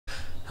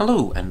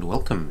Hello and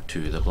welcome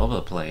to the Baa Baa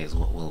Plays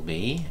what will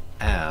be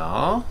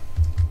our...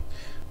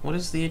 What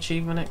is the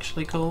achievement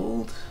actually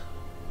called?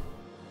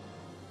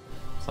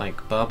 It's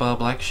like Baa Baa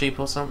Black Sheep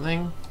or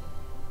something?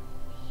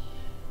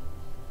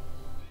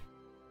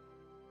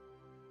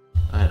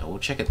 I don't know, we'll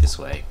check it this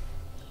way.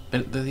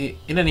 But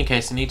in any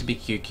case, we need to be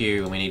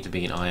QQ and we need to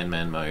be in Iron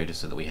Man mode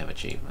so that we have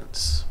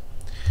achievements.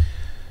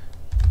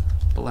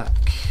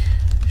 Black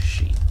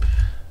Sheep.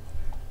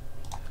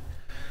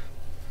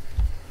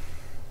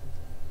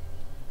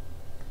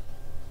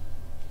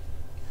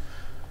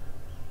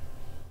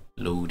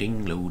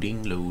 Loading,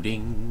 loading,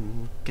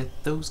 loading. Get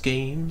those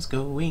games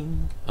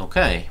going.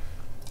 Okay.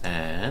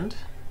 And...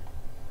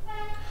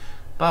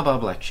 Baa Baa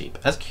Black Sheep.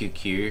 As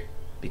QQ,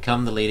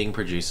 become the leading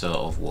producer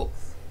of wool.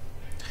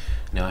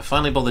 Now I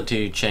finally bothered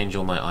to change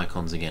all my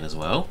icons again as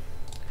well.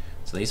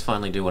 So these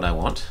finally do what I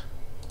want.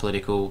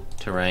 Political,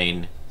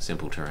 terrain,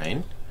 simple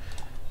terrain.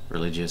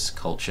 Religious,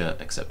 culture,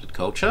 accepted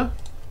culture.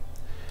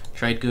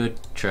 Trade good,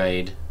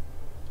 trade,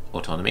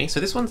 autonomy. So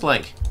this one's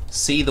like,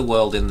 see the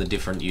world in the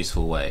different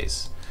useful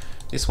ways.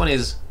 This one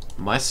is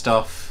my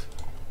stuff,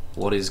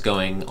 what is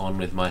going on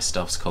with my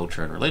stuff's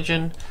culture and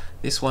religion.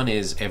 This one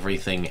is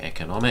everything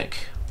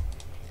economic.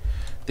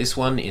 This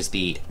one is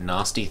the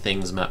nasty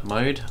things map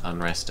mode,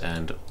 unrest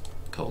and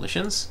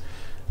coalitions.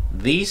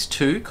 These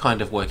two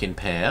kind of work in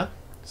pair.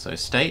 So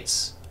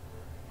states,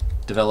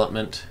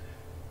 development,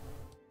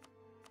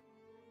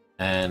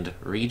 and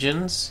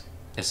regions,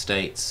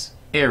 estates,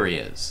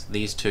 areas.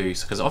 These two,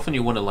 because often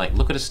you want to like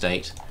look at a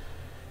state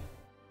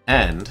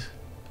and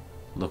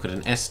look at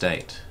an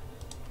estate,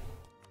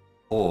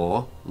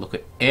 or look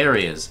at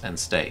areas and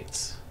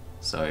states.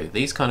 So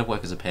these kind of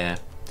work as a pair.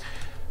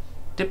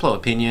 Diplo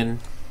opinion,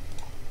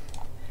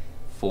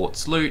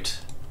 forts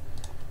loot,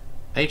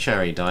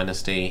 HRE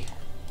dynasty,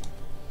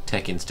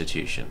 tech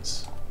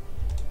institutions.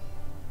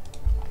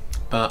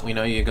 But we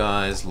know you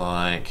guys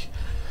like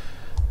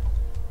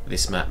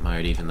this map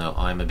mode, even though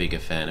I'm a bigger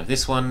fan of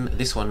this one.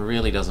 This one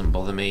really doesn't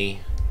bother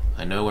me.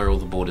 I know where all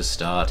the borders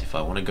start. If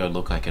I want to go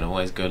look, I can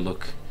always go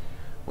look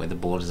where the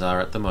borders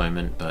are at the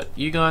moment, but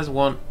you guys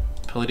want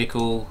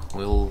political,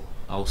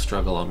 I'll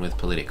struggle on with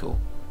political.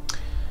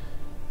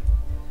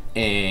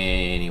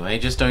 Anyway,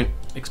 just don't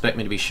expect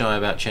me to be shy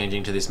about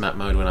changing to this map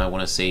mode when I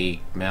want to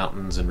see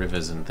mountains and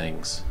rivers and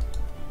things.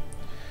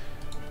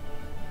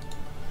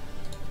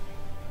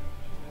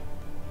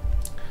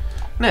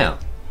 Now,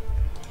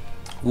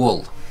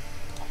 wool.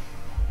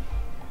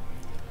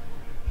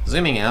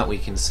 Zooming out, we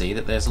can see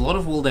that there's a lot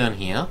of wool down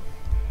here,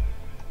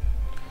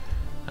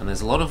 and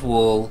there's a lot of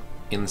wool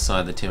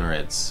inside the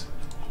Timoreds.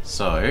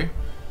 So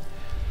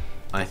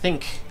I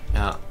think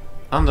our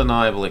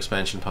undeniable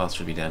expansion path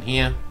should be down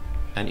here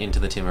and into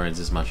the Timoreds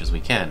as much as we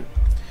can.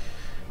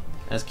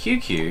 As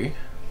QQ,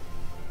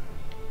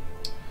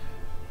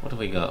 what have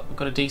we got? We've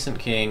got a decent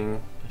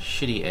king, a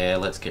shitty heir,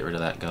 let's get rid of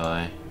that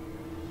guy.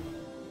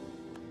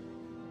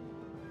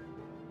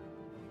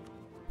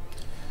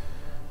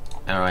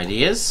 Our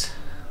ideas.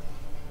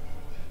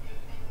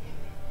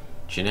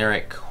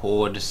 Generic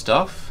horde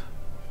stuff.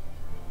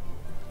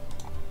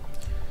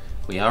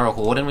 We are a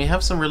horde and we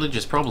have some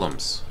religious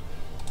problems.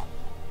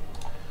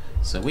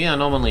 So we are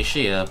nominally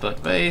Shia,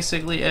 but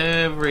basically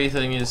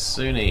everything is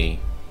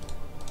Sunni.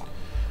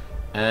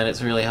 And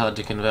it's really hard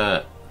to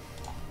convert.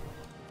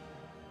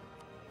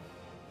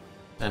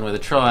 And we're the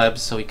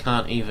tribes, so we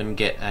can't even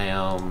get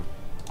a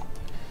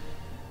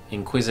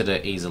Inquisitor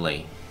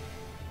easily.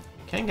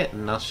 Can get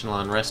National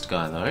Unrest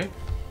guy though.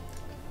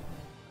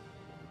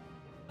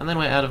 And then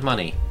we're out of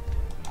money.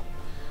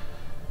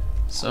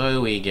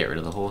 So we get rid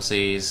of the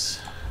horsies.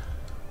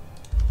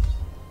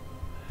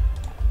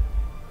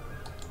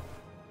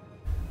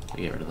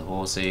 We get rid of the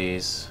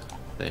horsies.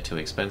 They're too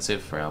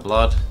expensive for our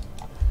blood.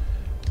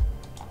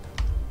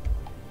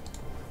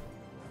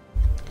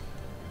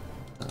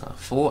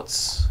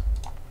 Forts.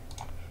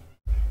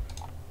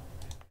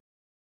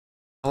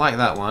 I like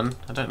that one.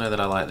 I don't know that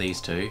I like these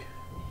two.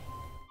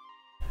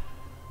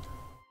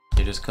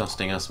 They're just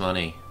costing us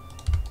money.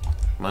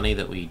 Money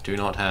that we do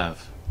not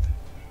have.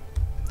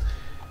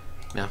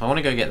 Now if I want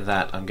to go get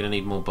that, I'm going to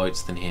need more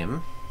boats than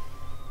him.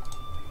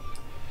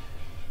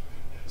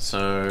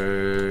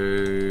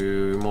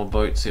 So more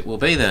boats it will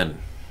be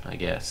then, I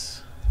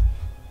guess.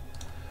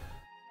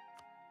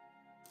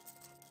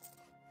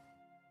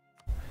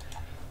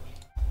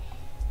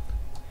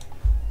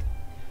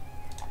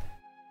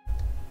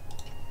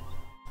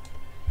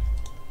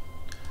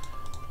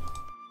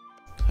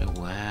 Oh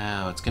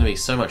wow, it's going to be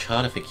so much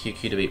harder for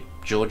QQ to beat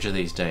Georgia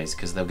these days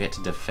because they'll get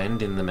to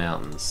defend in the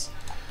mountains.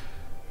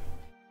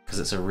 Because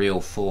it's a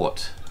real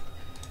fort.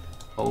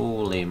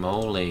 Holy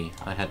moly,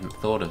 I hadn't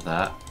thought of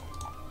that.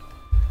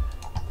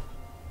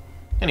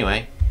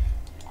 Anyway,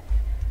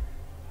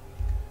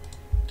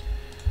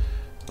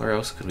 where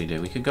else could we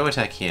do? We could go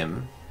attack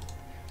him.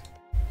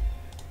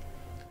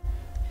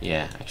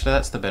 Yeah, actually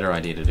that's the better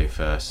idea to do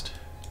first.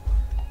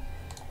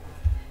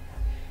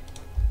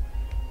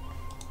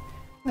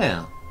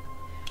 Now,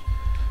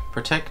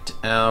 protect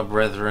our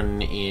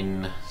brethren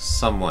in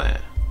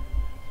somewhere.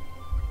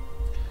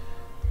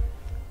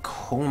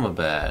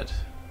 Hormabad.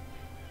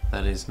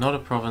 That is not a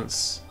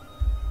province.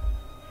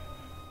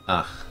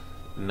 Ah,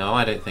 no,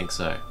 I don't think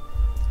so.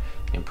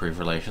 Improve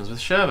relations with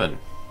Shervan.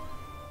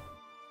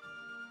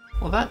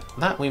 Well,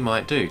 that we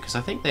might do, because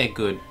I think they're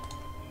good.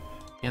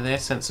 Yeah, they're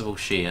sensible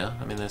Shia.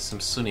 I mean, there's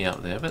some Sunni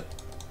up there, but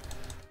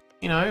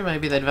you know,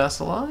 maybe they'd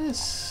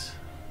vassalize.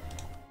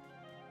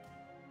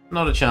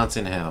 Not a chance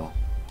in hell.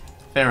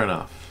 Fair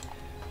enough.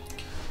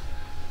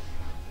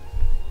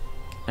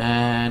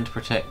 And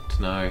protect,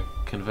 no.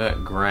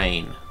 Convert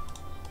grain.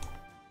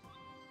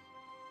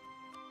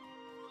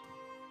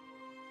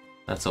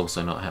 That's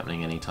also not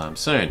happening anytime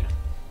soon.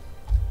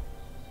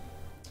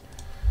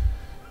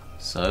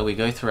 So we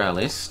go through our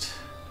list.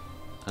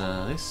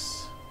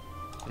 This.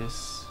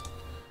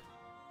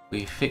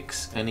 We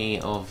fix any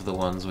of the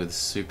ones with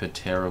super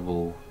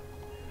terrible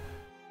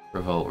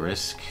revolt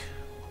risk.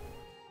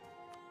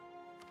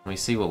 We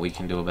see what we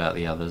can do about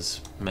the others.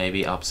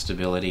 Maybe up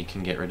stability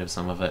can get rid of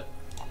some of it.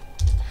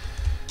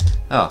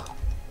 Oh,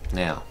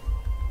 now.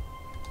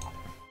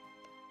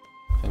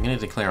 I'm going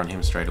to declare on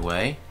him straight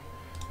away.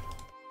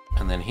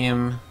 And then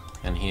him,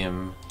 and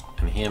him,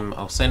 and him.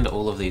 I'll send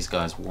all of these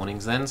guys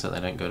warnings then, so they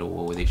don't go to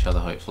war with each other,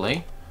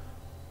 hopefully.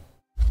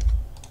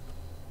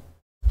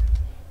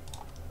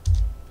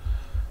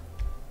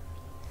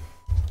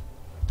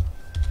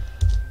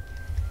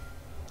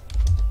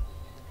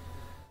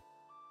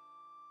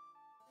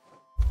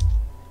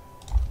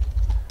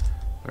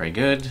 Very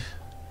good.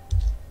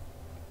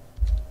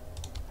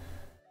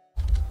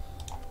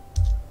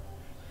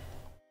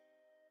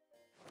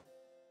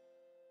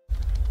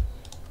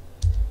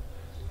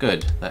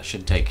 Good, that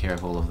should take care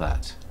of all of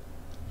that.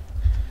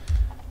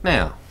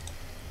 Now,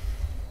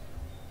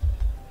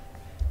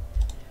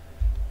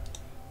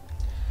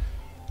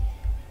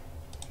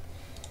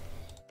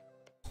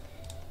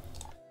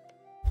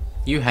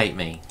 you hate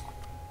me.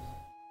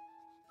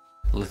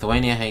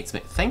 Lithuania hates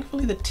me.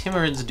 Thankfully the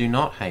Timurids do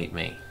not hate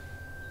me.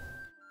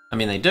 I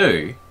mean, they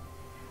do.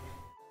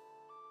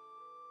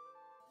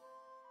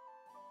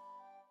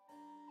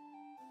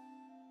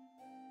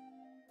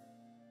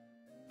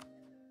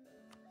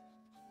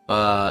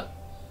 But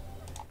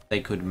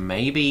they could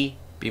maybe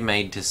be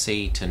made to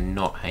see to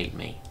not hate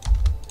me.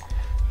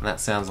 And that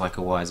sounds like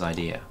a wise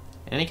idea.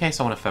 In any case,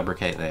 I want to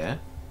fabricate there.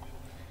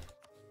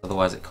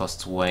 Otherwise it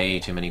costs way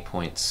too many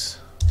points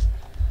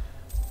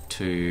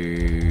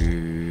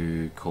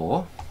to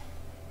core.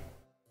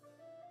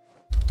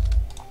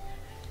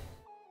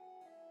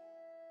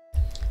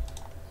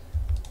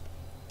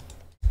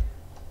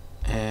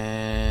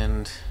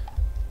 And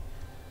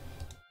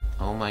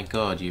oh my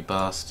god, you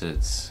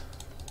bastards.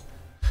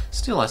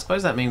 Still, I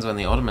suppose that means when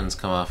the Ottomans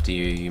come after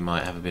you, you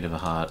might have a bit of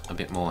a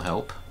bit more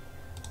help.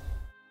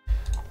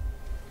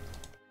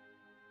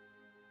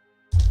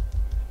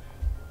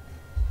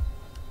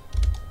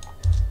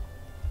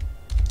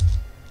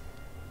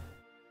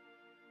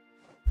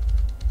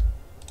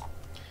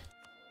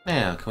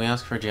 Now, can we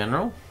ask for a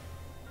general?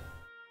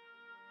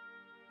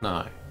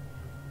 No.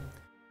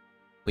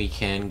 We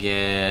can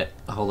get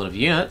a whole lot of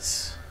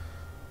units.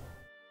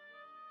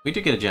 We do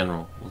get a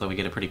general, although we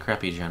get a pretty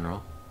crappy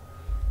general.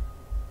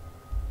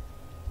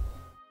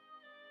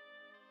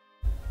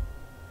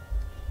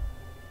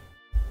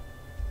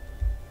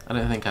 I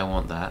don't think I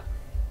want that.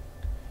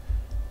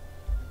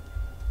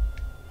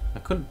 I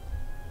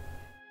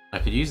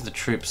could use the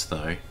troops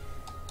though.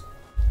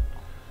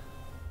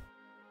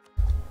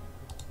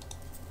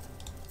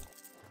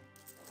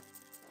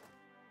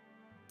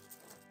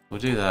 We'll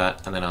do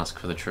that and then ask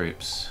for the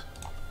troops.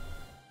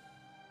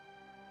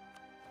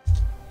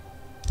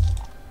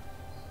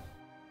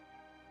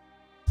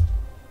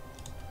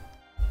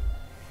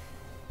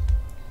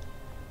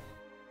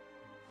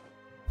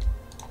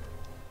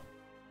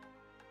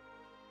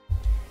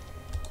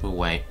 We'll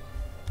wait.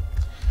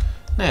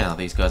 Now,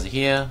 these guys are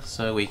here,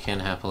 so we can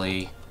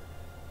happily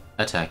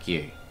attack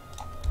you.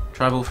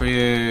 Tribal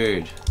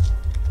feud!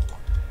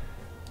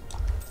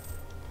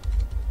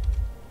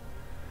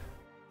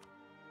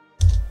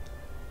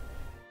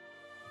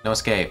 No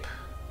escape.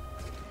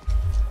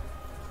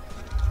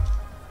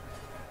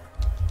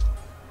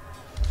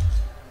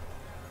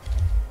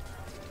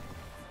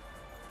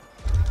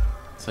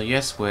 So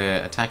yes,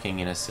 we're attacking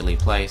in a silly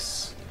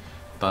place,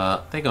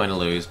 but they're going to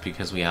lose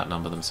because we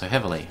outnumber them so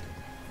heavily.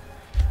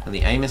 And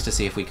the aim is to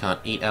see if we can't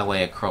eat our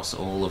way across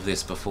all of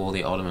this before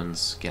the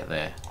Ottomans get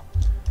there.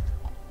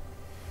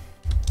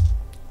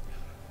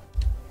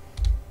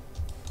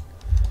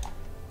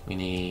 We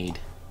need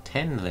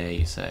 10 there,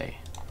 you say?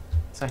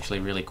 It's actually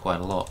really quite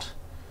a lot.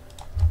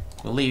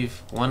 We'll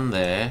leave one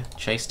there,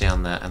 chase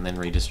down that, and then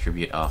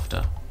redistribute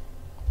after.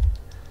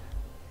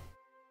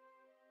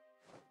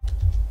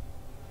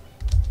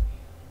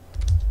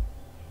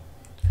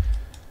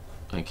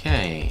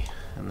 Okay,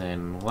 and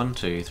then 1,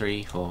 2,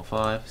 3, 4,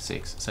 5,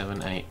 6,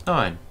 7, 8,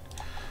 9.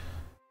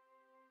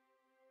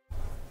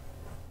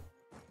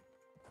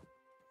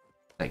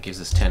 That gives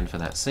us 10 for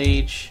that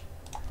siege.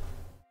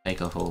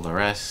 Take off all the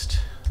rest.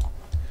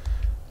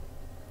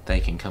 They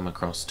can come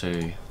across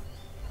to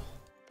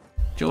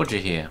Georgia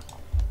here.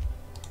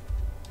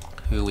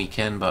 who we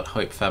can but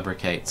hope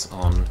fabricates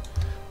on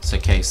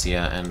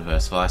Circassia and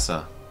vice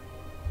versa.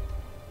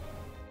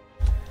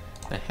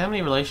 Now, how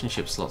many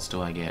relationship slots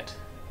do I get?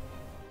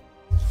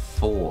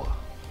 4.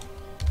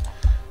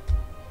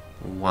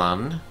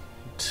 1,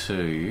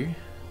 2.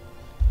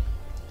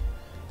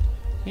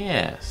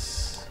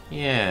 Yes,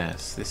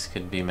 yes, this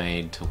could be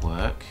made to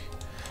work.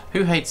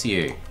 Who hates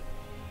you?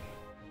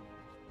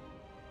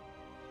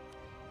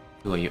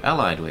 Who are you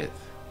allied with?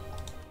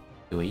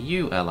 Who are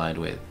you allied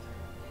with?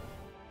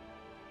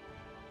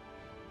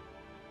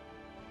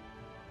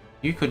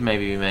 You could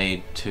maybe be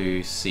made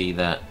to see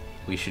that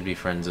we should be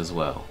friends as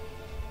well.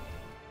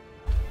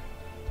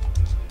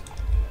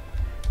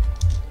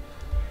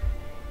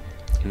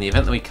 In the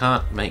event that we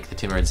can't make the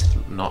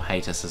Timurids not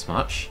hate us as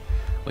much,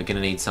 we're going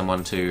to need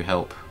someone to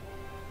help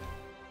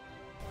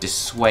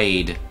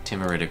dissuade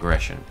Timurid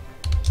aggression.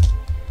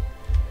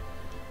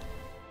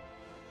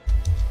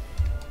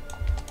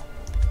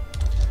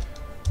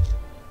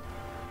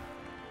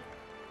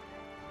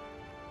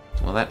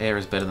 Well, that heir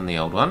is better than the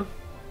old one.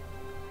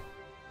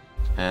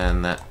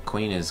 And that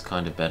queen is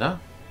kind of better.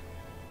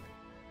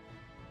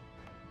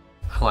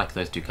 I like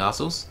those 2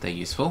 castles, they're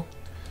useful.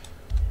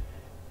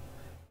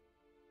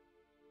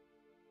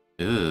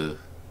 Ugh.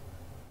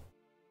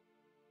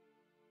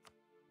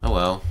 Oh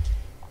well.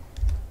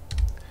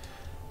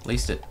 At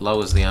least it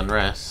lowers the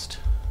unrest.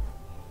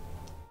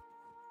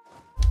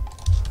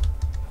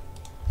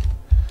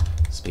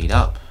 Speed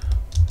up.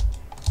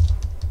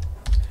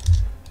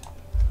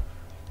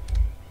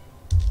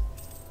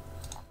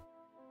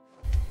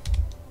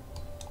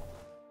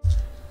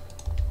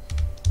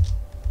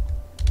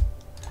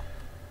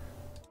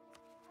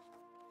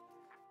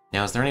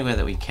 Now, is there anywhere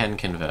that we can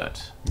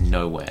convert?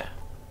 Nowhere.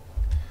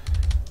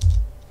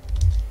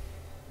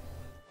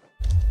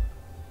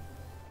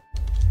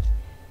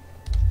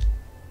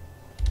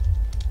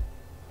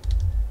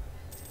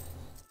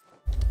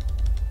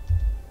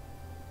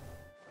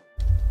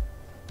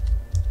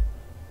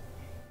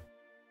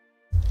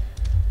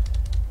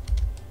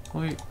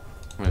 We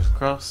move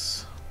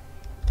across.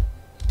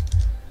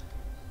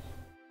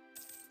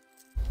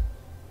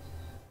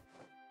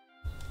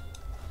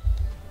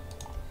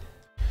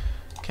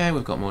 Okay,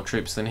 we've got more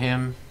troops than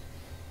him.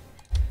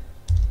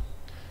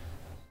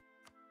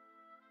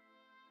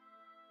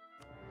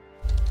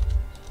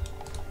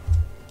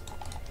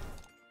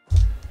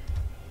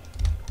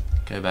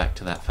 Go back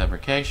to that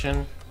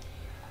fabrication.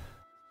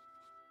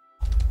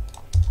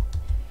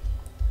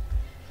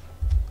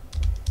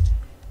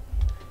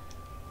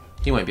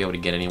 He won't be able to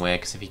get anywhere,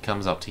 because if he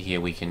comes up to here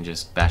we can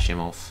just bash him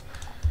off.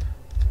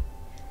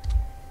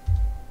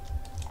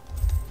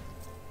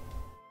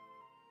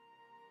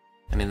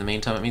 And in the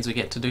meantime it means we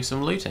get to do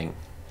some looting.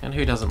 And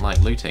who doesn't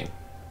like looting?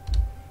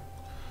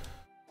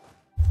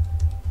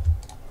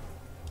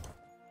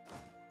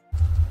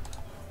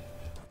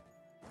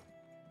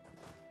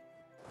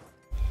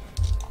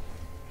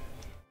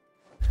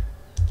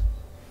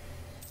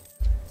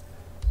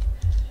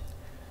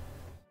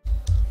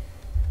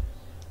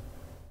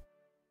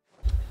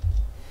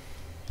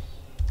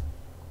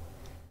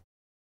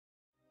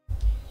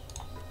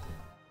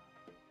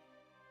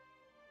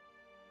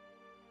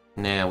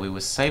 Now, we were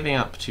saving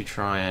up to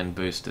try and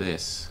boost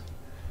this.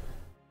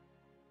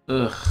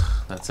 Ugh,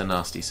 that's a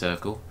nasty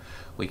circle.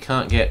 We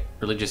can't get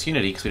religious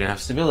unity because we don't have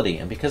stability,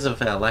 and because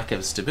of our lack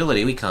of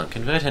stability we can't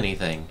convert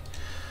anything.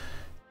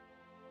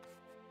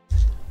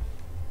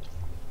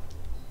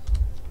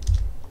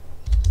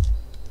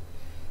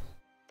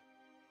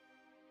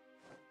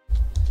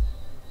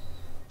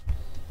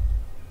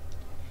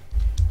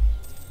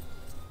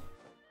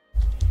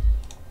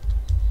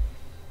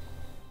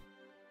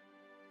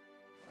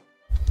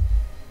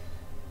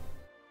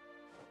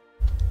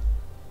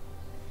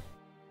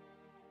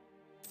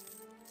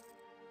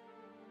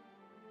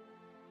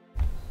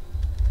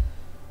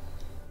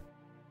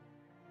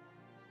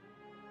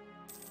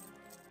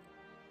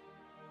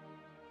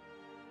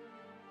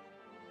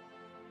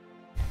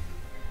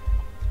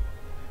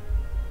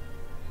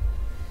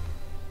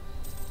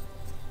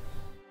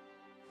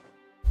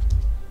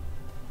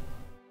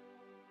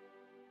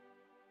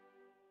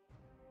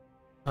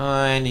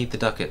 I need the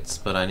ducats,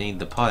 but I need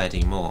the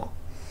piety more.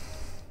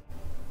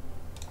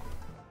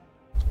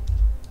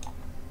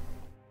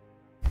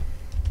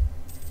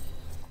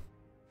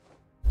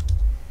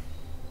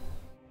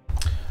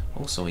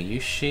 Also, are you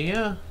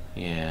Shia?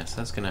 Yes,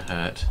 that's gonna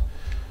hurt.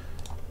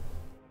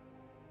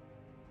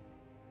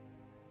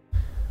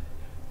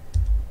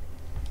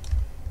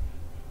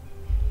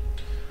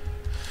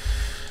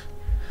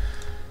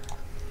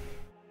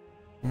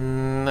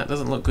 That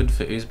doesn't look good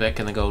for Uzbek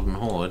and the Golden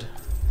Horde.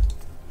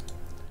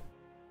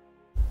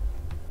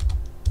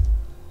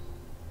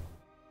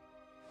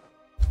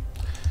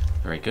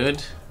 Very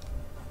good.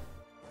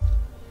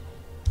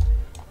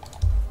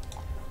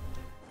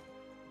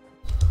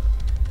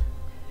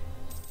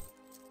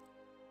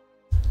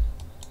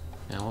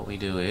 Now what we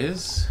do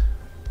is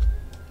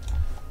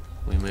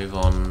we move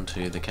on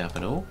to the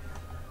capital.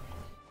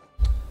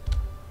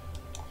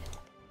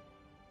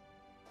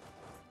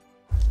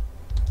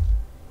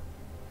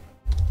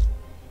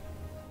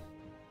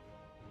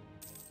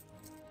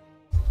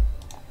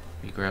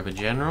 to grab a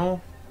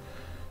general.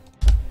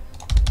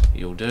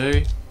 You'll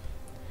do.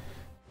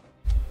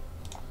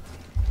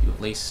 You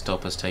at least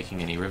stop us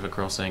taking any river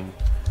crossing.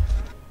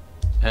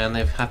 And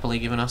they've happily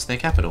given us their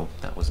capital.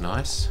 That was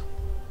nice.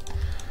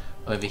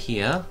 Over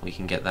here, we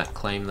can get that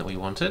claim that we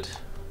wanted.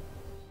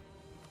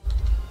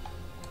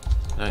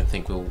 I don't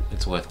think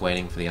it's worth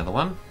waiting for the other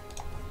one.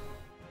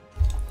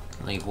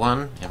 Leave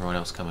one, everyone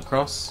else come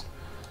across.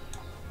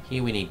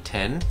 Here we need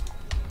 10.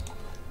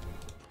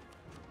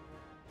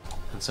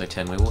 And so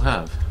 10 we will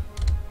have.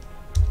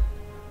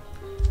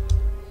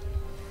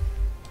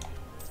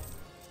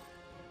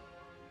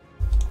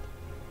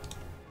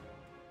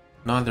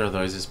 Neither of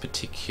those is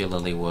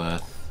particularly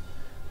worth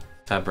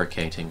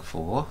fabricating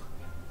for.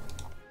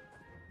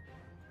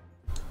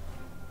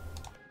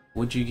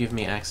 Would you give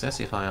me access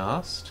if I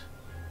asked?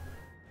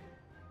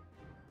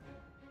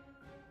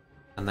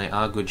 And they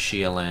are good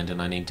shear land,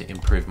 and I need to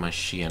improve my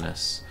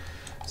sheerness.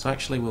 So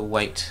actually we'll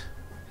wait.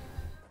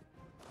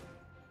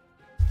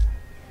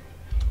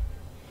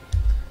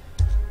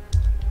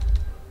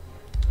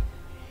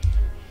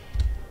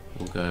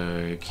 We'll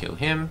go kill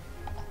him.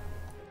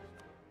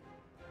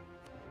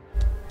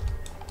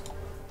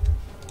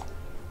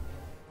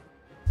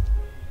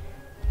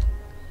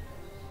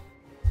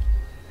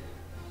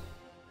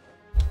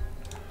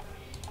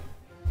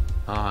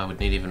 Oh, I would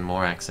need even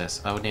more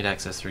access. I would need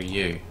access through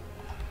you.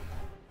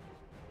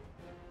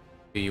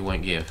 Who you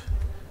won't give.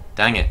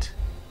 Dang it.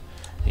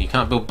 You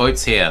can't build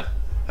boats here.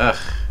 Ugh.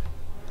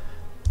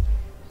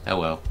 Oh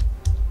well.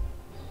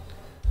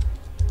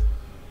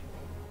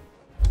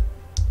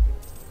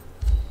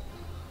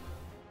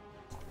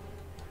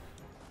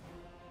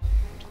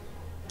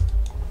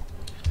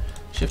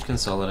 Shift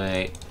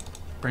consolidate.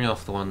 Bring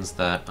off the ones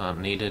that aren't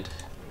needed.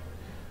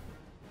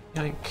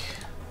 Yoink.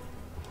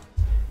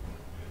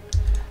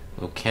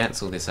 We'll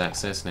cancel this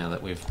access now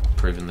that we've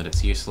proven that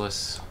it's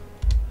useless.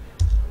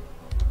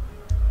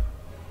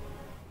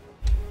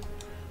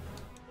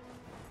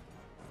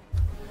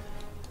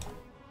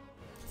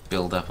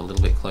 Build up a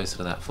little bit closer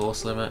to that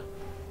force limit.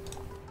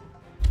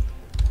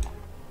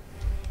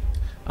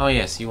 Oh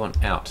yes, you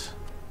want out.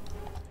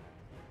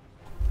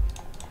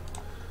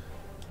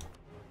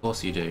 Of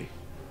course you do.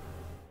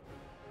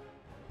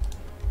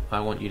 I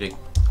want you to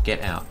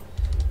get out.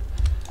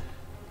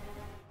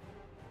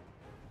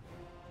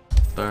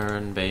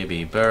 Burn,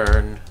 baby,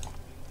 burn.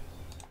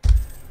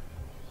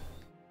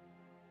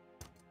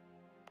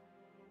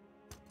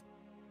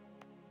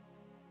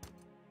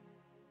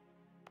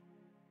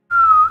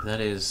 That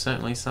is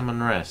certainly some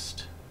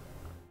unrest.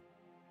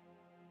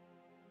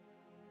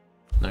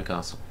 No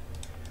castle.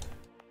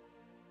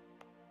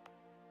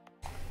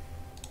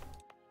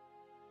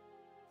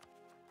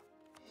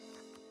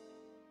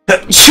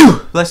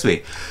 Choo! Bless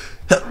me.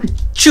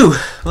 Choo!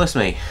 Bless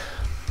me.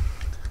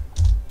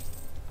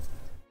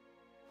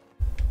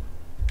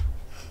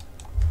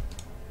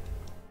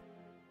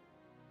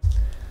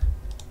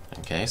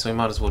 Okay, so we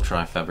might as well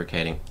try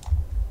fabricating.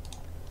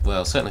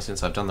 Well, certainly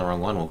since I've done the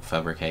wrong one, we'll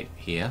fabricate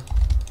here.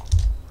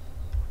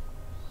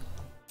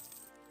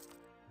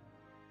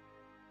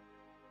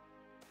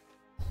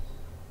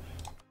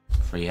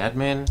 Free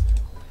admin,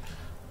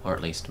 or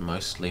at least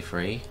mostly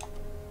free.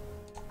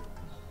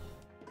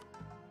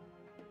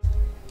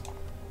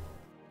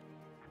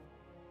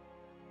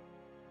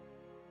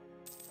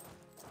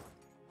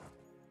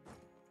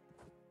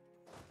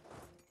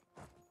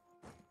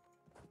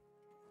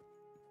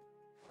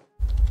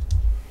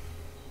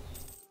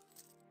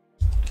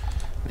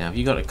 Now, have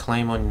you got a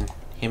claim on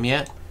him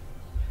yet?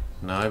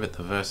 No, but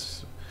the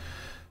verse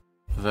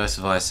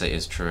vice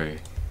is true.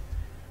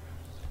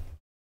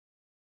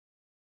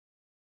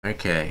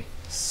 Okay,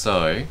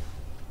 so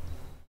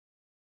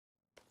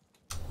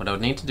what I would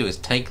need to do is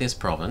take this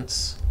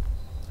province,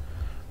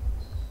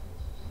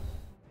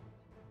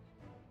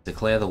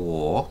 declare the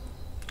war,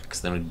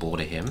 because then we'd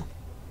border him,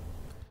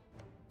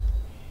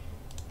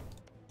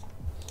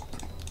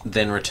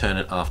 then return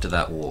it after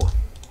that war,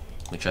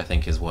 which I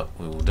think is what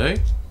we will do.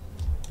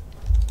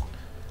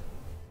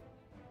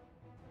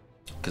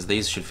 Because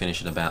these should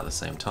finish at about the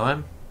same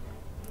time.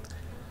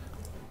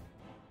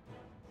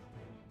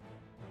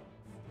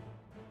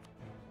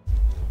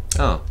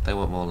 Oh, they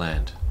want more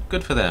land.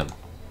 Good for them.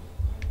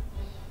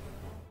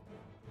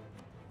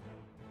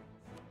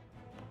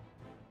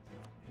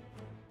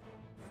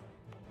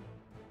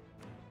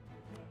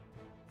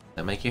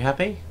 That make you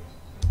happy?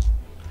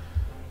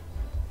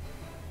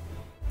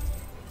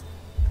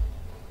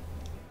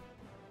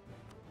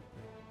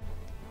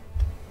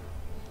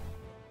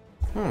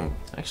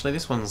 Actually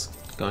this one's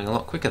going a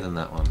lot quicker than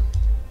that one.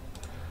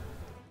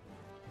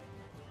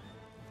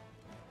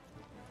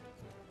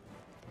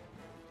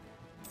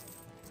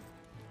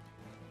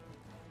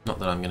 Not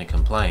that I'm going to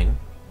complain.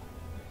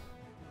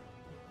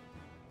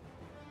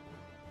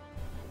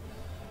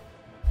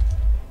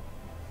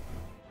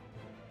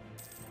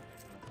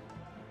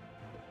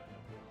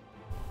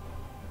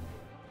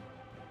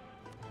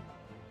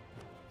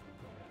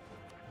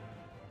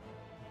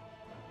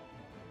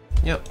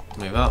 Yep,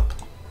 move up.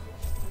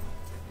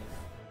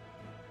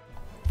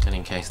 And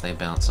in case they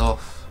bounce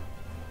off,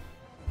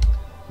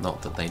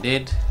 Not that they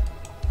did.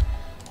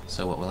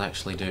 So what we'll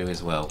actually do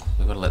is, well,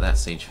 we've got to let that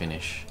siege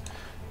finish.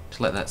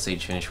 To let that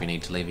siege finish, we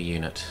need to leave a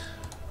unit.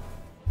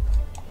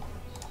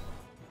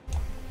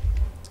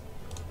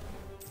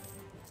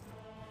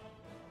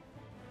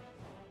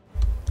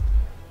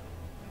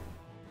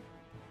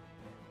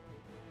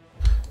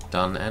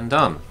 Done and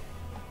done.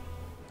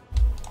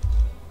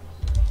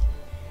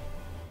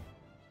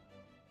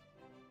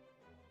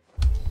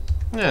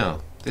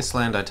 Now, this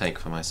land I take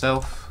for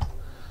myself.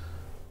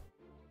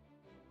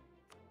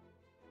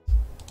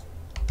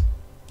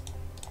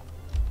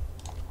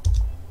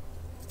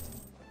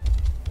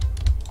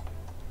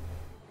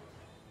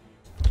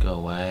 Go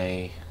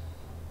away.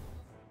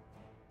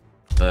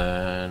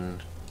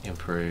 Burn,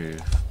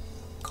 improve,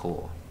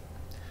 core.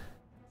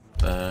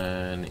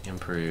 Burn,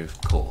 improve,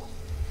 core.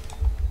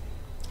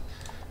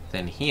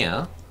 Then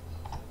here,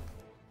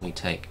 we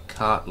take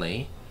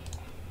Kartli,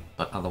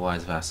 but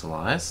otherwise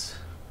vassalize.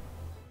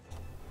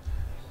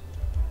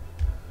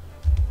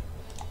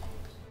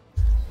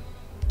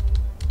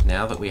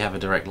 Now that we have a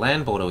direct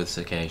land border with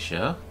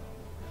Circassia,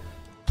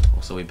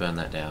 also we burn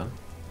that down.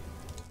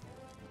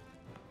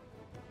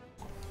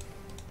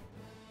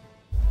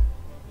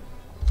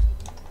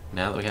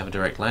 Now that we have a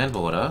direct land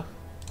border,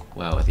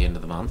 well, at the end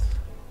of the month,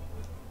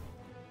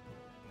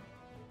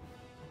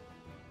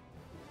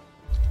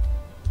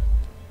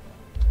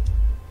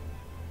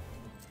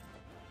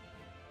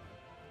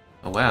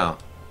 oh wow,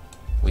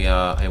 we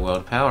are a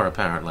world power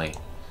apparently.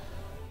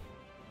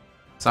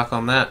 Suck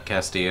on that,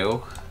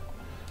 Castile.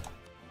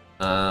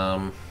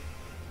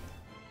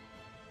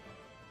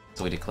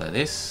 So we declare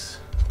this.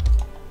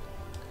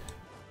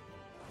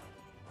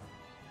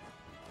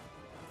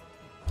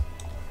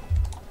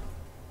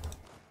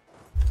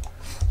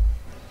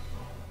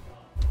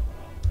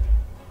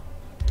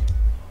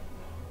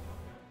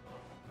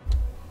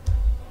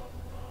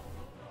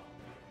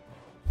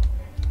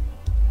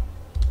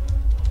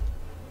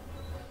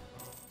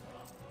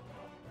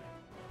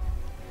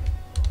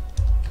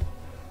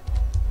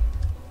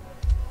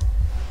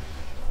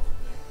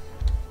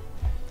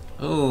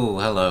 Oh,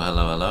 hello,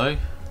 hello, hello.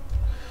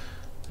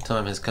 The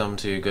time has come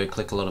to go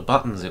click a lot of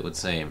buttons, it would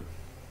seem.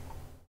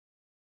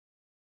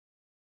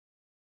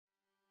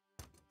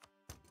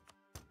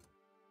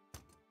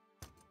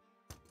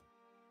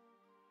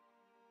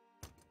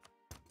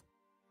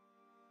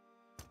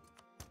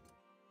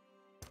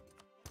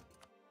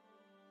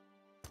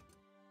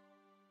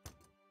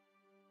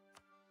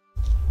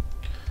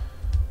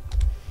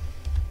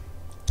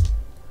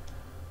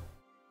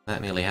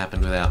 That nearly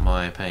happened without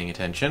my paying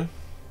attention.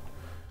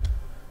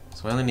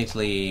 So I only need to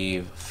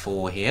leave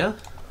 4 here.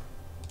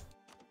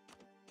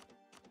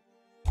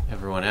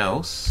 Everyone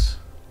else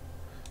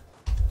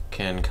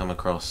can come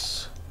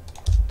across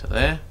to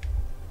there.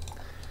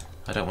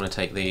 I don't want to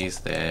take these,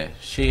 they're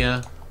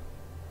Shia.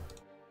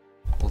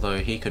 Although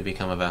he could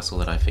become a vassal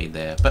that I feed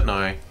there, but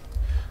no.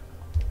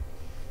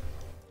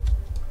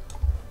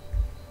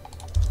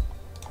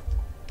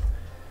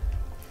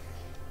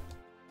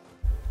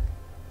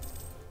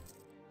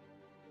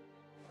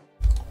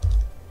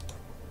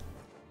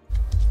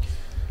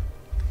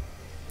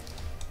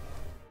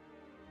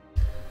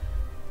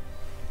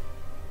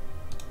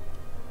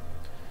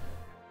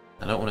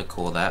 I don't want to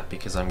call that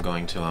because I'm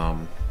going to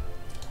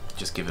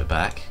just give it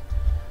back.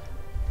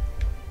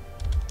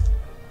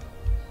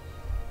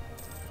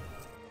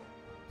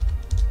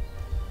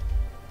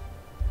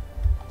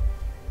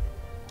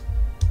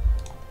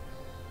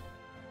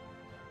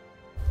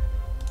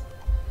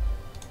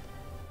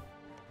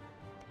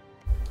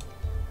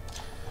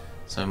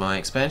 So my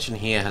expansion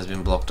here has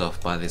been blocked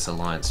off by this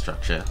alliance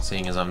structure,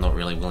 seeing as I'm not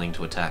really willing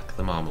to attack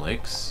the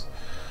Mamelukes.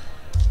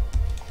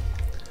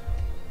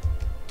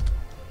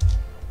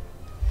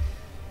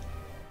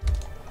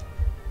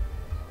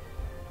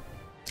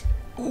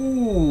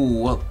 Ooh,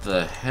 what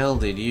the hell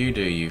did you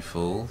do, you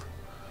fool?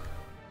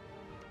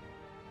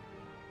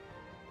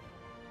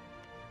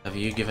 Have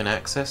you given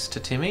access to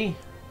Timmy?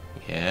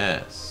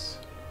 Yes.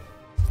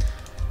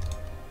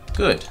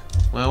 Good.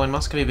 Well, when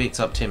Muscovy beats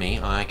up Timmy,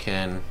 I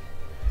can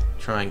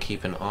try and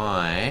keep an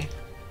eye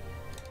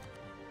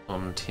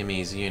on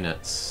Timmy's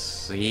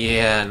units.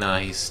 Yeah, no,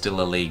 he's still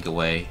a league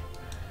away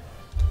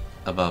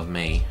above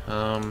me.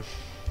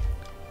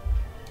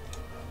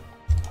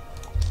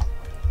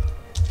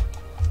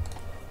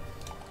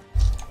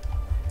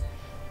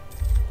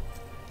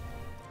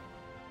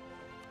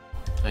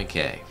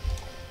 Okay,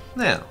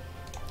 now,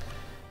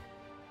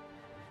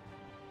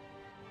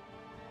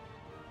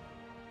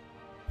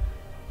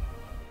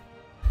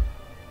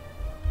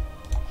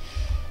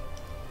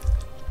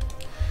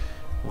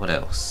 what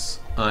else?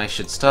 I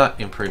should start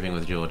improving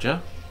with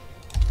Georgia.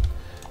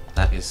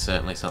 That is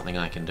certainly something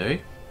I can do.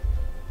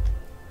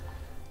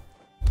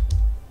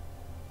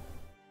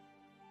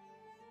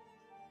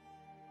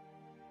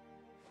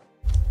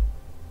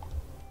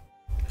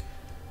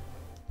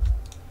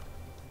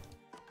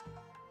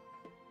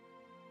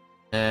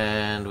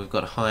 And we've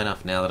got high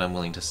enough now that I'm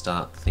willing to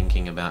start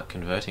thinking about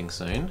converting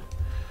soon.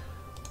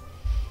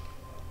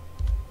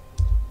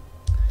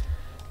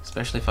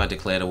 Especially if I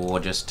declared a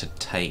war just to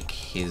take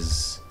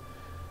his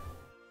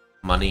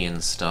money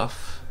and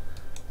stuff.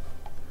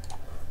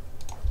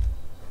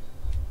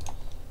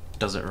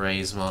 Does it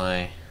raise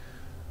my...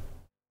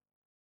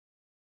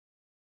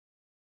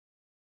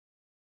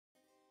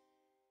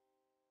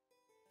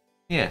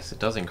 Yes, it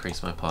does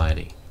increase my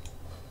piety.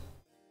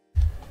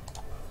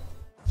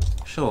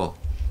 Sure.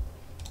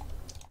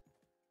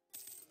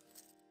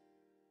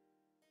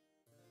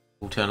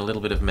 We'll turn a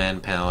little bit of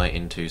manpower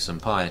into some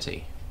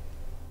piety.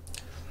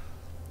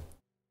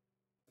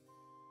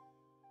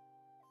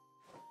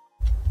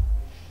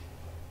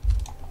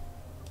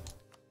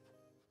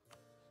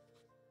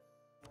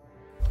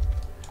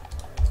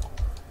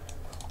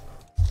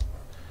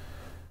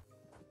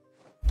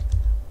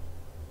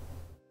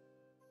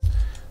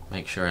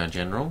 Make sure our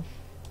general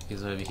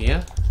is over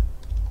here.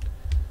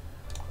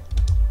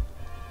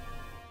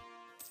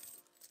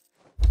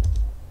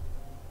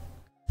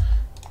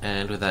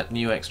 And with that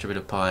new extra bit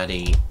of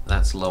piety,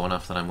 that's low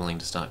enough that I'm willing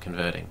to start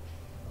converting.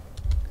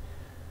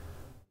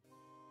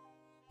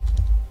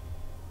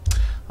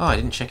 Oh, I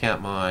didn't check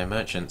out my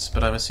merchants,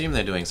 but I'm assuming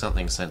they're doing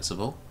something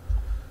sensible.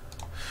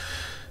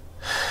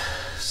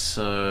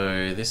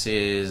 So this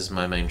is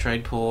my main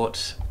trade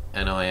port,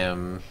 and I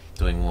am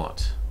doing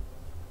what?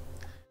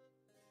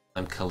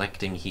 I'm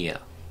collecting here.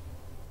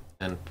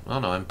 And, oh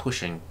no, I'm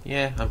pushing.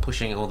 Yeah, I'm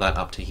pushing all that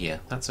up to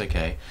here. That's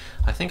okay.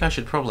 I think I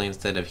should probably,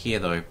 instead of here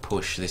though,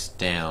 push this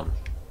down.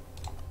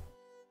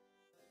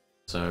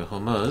 So,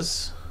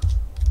 Hormuz,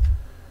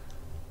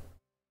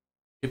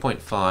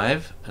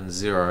 2.5 and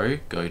 0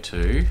 go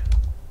to...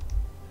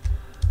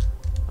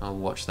 I'll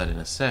watch that in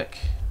a sec.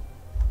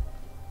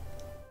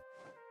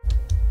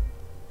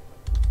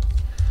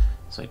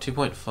 So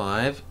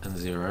 2.5 and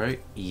 0.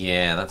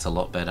 Yeah, that's a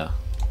lot better.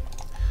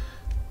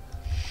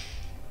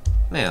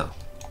 Now,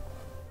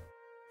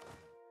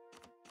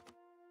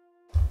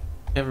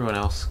 everyone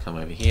else come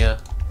over here.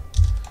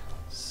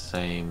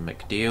 Same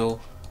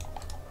McDeal.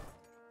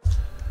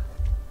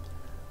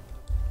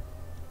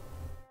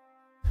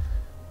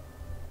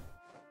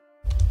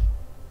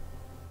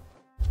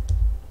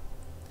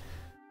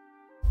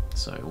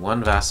 So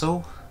one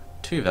vassal,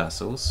 two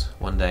vassals.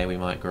 One day we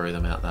might grow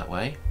them out that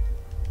way.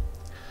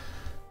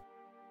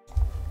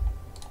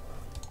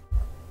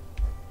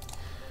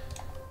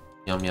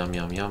 Yum yum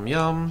yum yum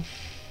yum.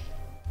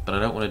 But I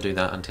don't want to do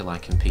that until I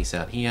can peace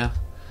out here.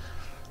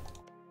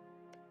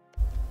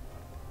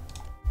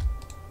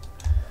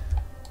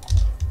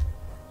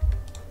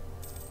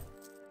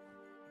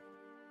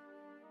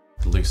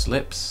 Loose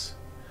lips.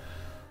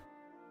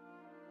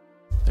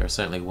 There are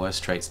certainly worse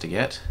traits to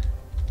get.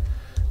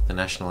 The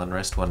national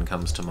unrest one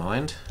comes to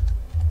mind.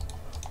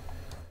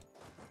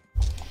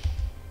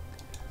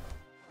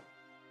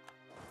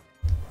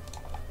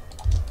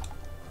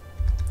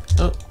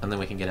 Oh, and then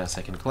we can get our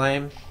second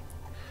claim.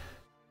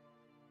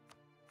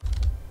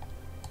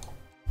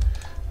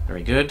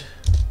 Very good.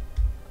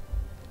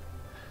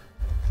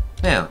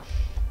 Now,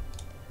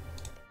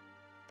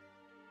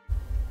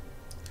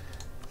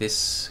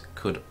 this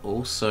could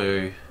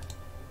also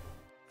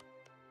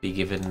be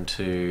given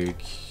to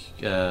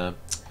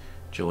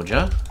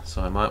Georgia,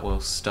 so I might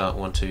well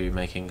want to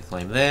making a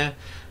claim there,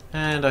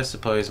 and I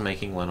suppose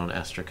making one on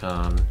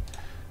Astrakhan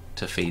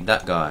to feed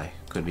that guy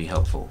could be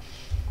helpful.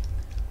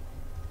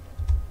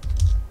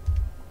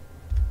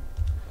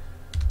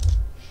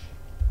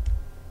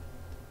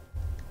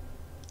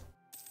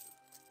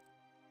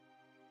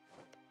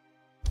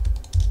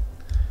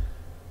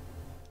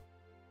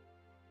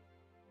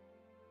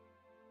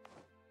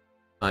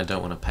 I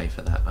don't want to pay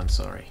for that, I'm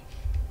sorry.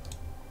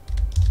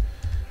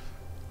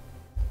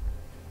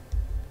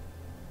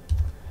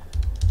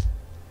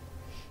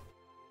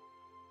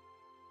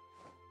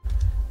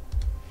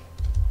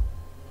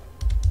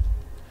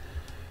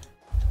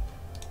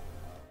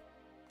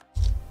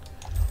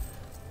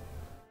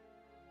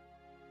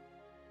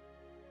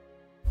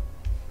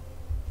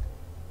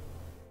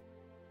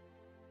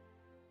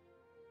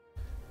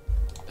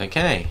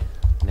 Okay,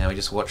 now we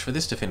just watch for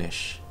this to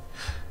finish.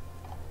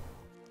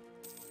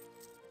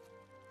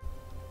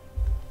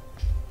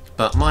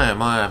 But my oh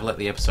my, I've let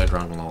the episode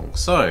run along.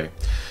 So,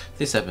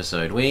 this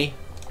episode we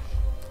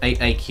ate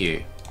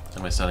AQ,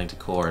 and we're starting to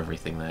core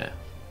everything there.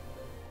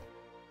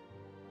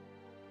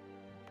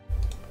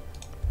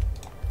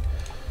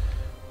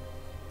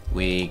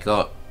 We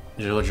got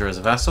Georgia as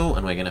a vassal,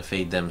 and we're going to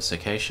feed them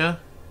Circassia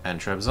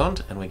and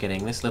Trebizond, and we're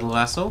getting this little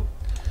vassal,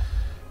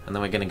 and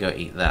then we're going to go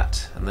eat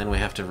that. And then we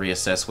have to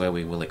reassess where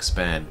we will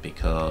expand,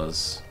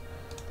 because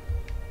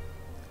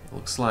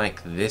looks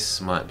like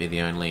this might be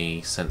the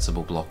only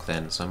sensible block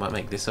then. So I might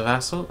make this a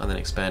vassal and then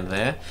expand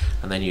there,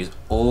 and then use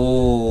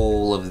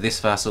all of this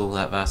vassal,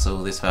 that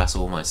vassal, this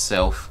vassal,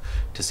 myself,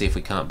 to see if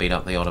we can't beat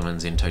up the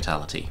Ottomans in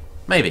totality.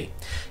 Maybe.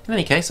 In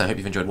any case, I hope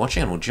you've enjoyed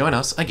watching and will join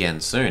us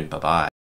again soon. Bye bye.